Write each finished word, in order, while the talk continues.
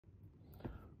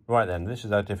Right then, this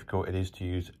is how difficult it is to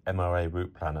use MRA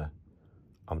route planner.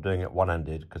 I'm doing it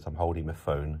one-handed because I'm holding my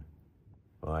phone.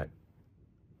 Right,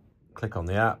 click on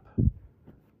the app.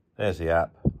 There's the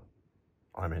app.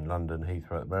 I'm in London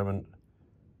Heathrow at the moment.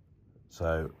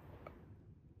 So,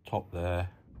 top there,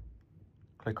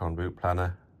 click on route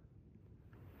planner.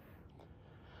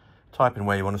 Type in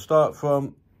where you want to start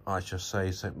from. I just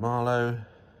say St. Malo.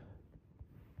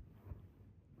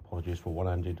 Apologies for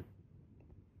one-handed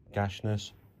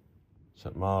gashness.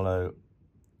 St. Malo.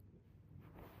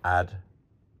 Add.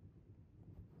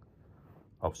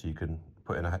 Obviously you can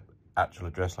put in an actual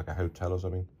address like a hotel or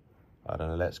something. I don't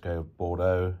know, let's go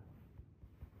Bordeaux.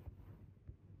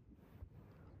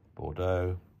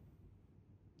 Bordeaux.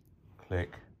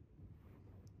 Click.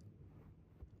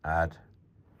 Add.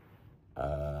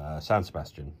 San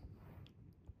Sebastian.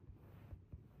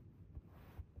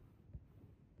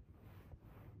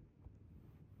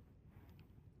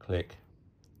 Click.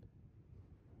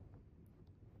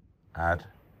 Add.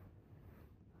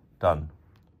 Done.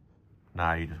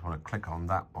 Now you just want to click on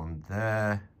that one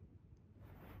there.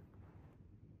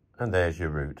 And there's your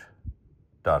route.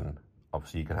 Done.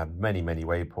 Obviously you can have many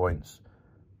waypoints.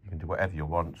 You can do whatever you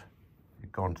want. You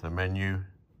go onto the menu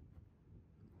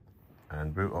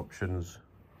and route options.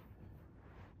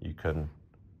 You can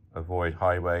avoid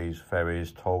highways,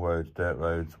 ferries, toll roads, dirt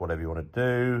roads, whatever you want to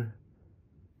do.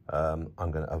 I'm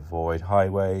going to avoid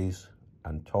highways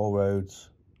and toll roads.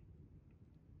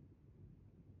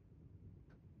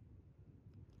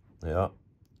 Yeah,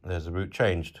 there's the route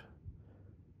changed.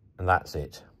 And that's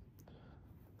it.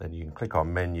 Then you can click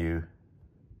on menu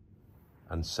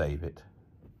and save it.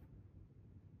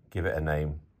 Give it a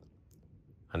name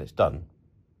and it's done.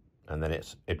 And then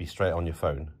it'd be straight on your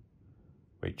phone,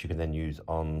 which you can then use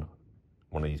on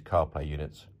one of these CarPlay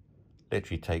units.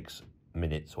 Literally takes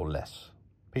minutes or less.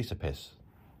 Piece of piss.